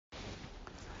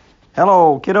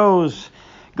Hello, kiddos.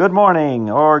 Good morning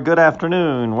or good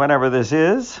afternoon, whenever this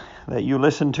is that you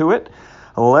listen to it.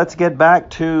 Let's get back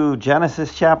to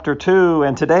Genesis chapter 2,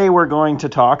 and today we're going to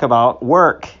talk about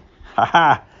work.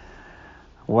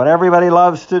 What everybody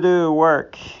loves to do,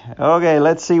 work. Okay,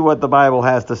 let's see what the Bible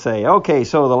has to say. Okay,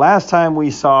 so the last time we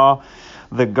saw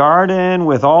the garden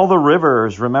with all the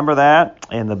rivers, remember that?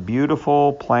 And the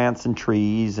beautiful plants and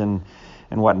trees and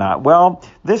whatnot. Well,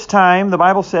 this time the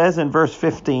Bible says in verse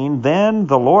 15, then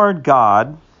the Lord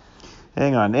God,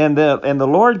 and the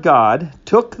Lord God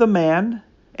took the man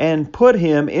and put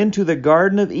him into the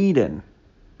Garden of Eden.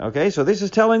 Okay, so this is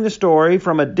telling the story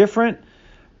from a different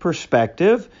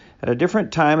perspective, at a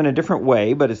different time, in a different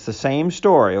way, but it's the same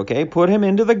story, okay? Put him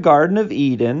into the Garden of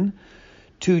Eden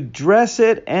to dress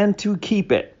it and to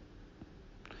keep it.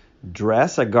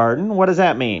 Dress a garden? What does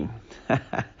that mean?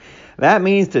 That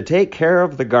means to take care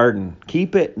of the garden,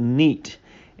 keep it neat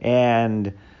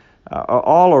and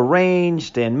all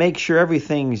arranged and make sure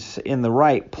everything's in the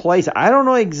right place. I don't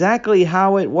know exactly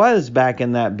how it was back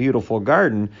in that beautiful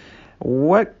garden.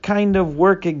 What kind of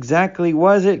work exactly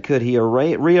was it? Could he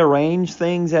rearrange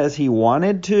things as he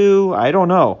wanted to? I don't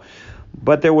know.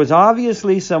 But there was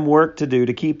obviously some work to do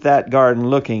to keep that garden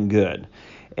looking good.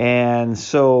 And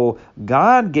so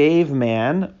God gave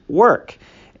man work.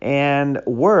 And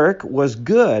work was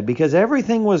good because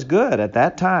everything was good at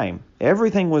that time.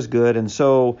 Everything was good. And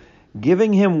so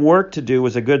giving him work to do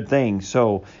was a good thing.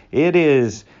 So it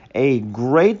is a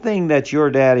great thing that your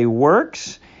daddy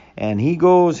works. And he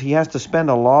has to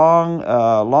spend a long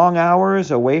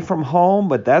hours away from home.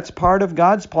 But that's part of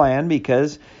God's plan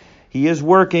because he is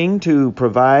working to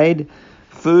provide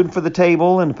food for the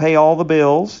table and pay all the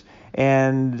bills.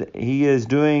 And he is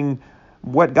doing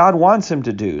what God wants him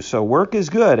to do. So work is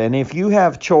good. And if you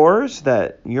have chores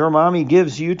that your mommy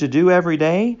gives you to do every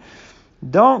day,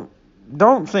 don't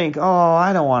think, oh,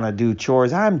 I don't want to do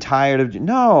chores. I'm tired of...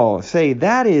 No, say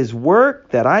that is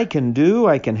work that I can do.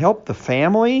 I can help the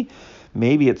family.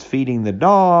 Maybe it's feeding the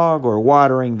dog or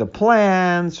watering the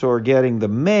plants or getting the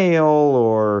mail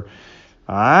or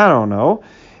I don't know.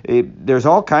 There's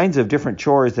all kinds of different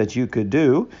chores that you could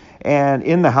do. And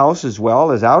in the house as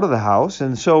well as out of the house.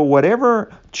 And so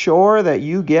whatever chore that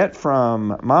you get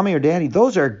from mommy or daddy,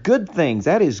 those are good things.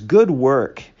 That is good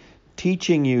work.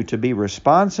 Teaching you to be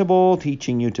responsible,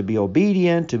 teaching you to be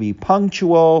obedient, to be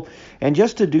punctual, and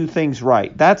just to do things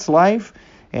right. That's life.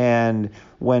 And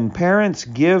when parents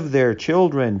give their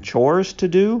children chores to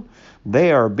do,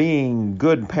 they are being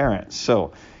good parents.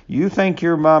 So you thank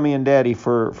your mommy and daddy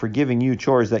for giving you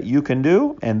chores that you can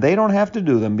do, and they don't have to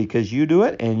do them because you do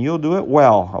it, and you'll do it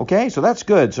well. Okay, so that's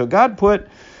good. So God put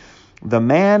the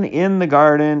man in the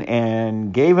garden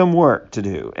and gave him work to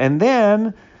do. And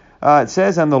then it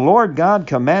says, and the Lord God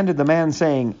commanded the man,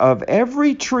 saying, of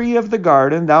every tree of the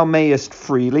garden thou mayest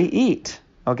freely eat.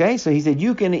 Okay, so he said,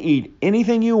 you can eat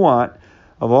anything you want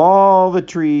of all the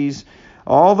trees,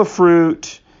 all the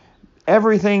fruit,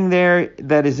 everything there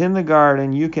that is in the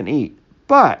garden you can eat.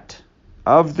 But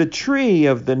of the tree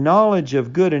of the knowledge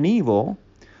of good and evil,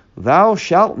 thou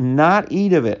shalt not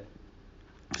eat of it.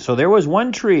 So there was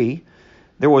one tree,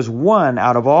 there was one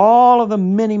out of all of the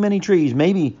many, many trees,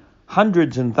 maybe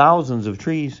hundreds and thousands of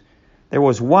trees, there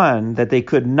was one that they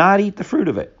could not eat the fruit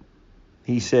of it.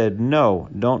 He said, no,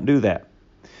 don't do that.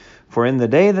 For in the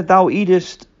day that thou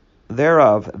eatest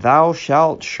thereof, thou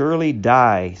shalt surely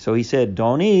die. So he said,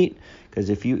 don't eat, because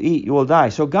if you eat, you will die.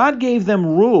 So God gave them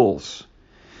rules.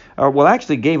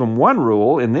 Actually gave them one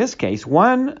rule, in this case,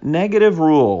 one negative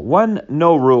rule, one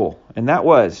no rule. And that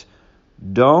was,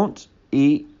 don't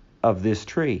eat of this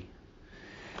tree.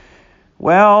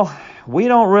 Well, we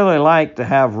don't really like to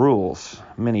have rules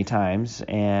many times.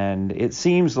 And it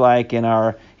seems like in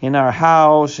our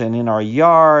house and in our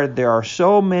yard, there are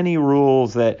so many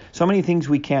rules so many things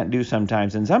we can't do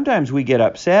sometimes. And sometimes we get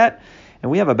upset and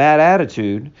we have a bad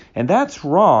attitude, and that's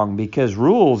wrong because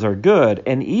rules are good,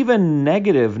 and even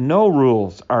negative no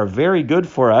rules are very good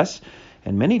for us,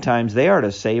 and many times they are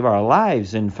to save our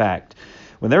lives, in fact.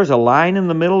 When there's a line in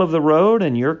the middle of the road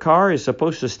and your car is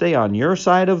supposed to stay on your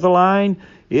side of the line,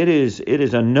 it is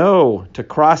a no to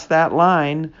cross that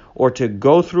line or to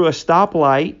go through a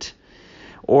stoplight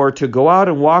or to go out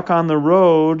and walk on the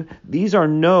road. These are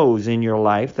no's in your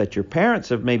life that your parents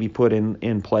have maybe put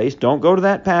in place. Don't go to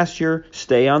that pasture.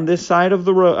 Stay on this side of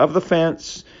the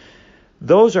fence.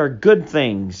 Those are good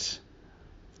things.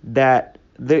 That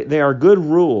they are good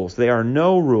rules. They are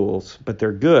no rules, but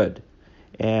they're good.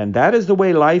 And that is the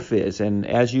way life is. And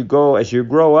as you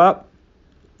grow up,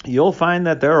 you'll find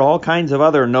that there are all kinds of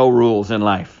other no rules in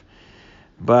life.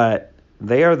 But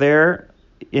they are there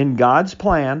in God's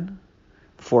plan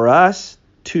for us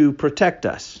to protect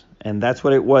us. And that's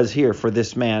what it was here for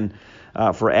this man,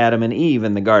 for Adam and Eve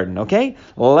in the garden. Okay?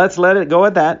 Well, let's let it go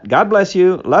at that. God bless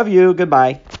you. Love you.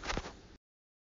 Goodbye.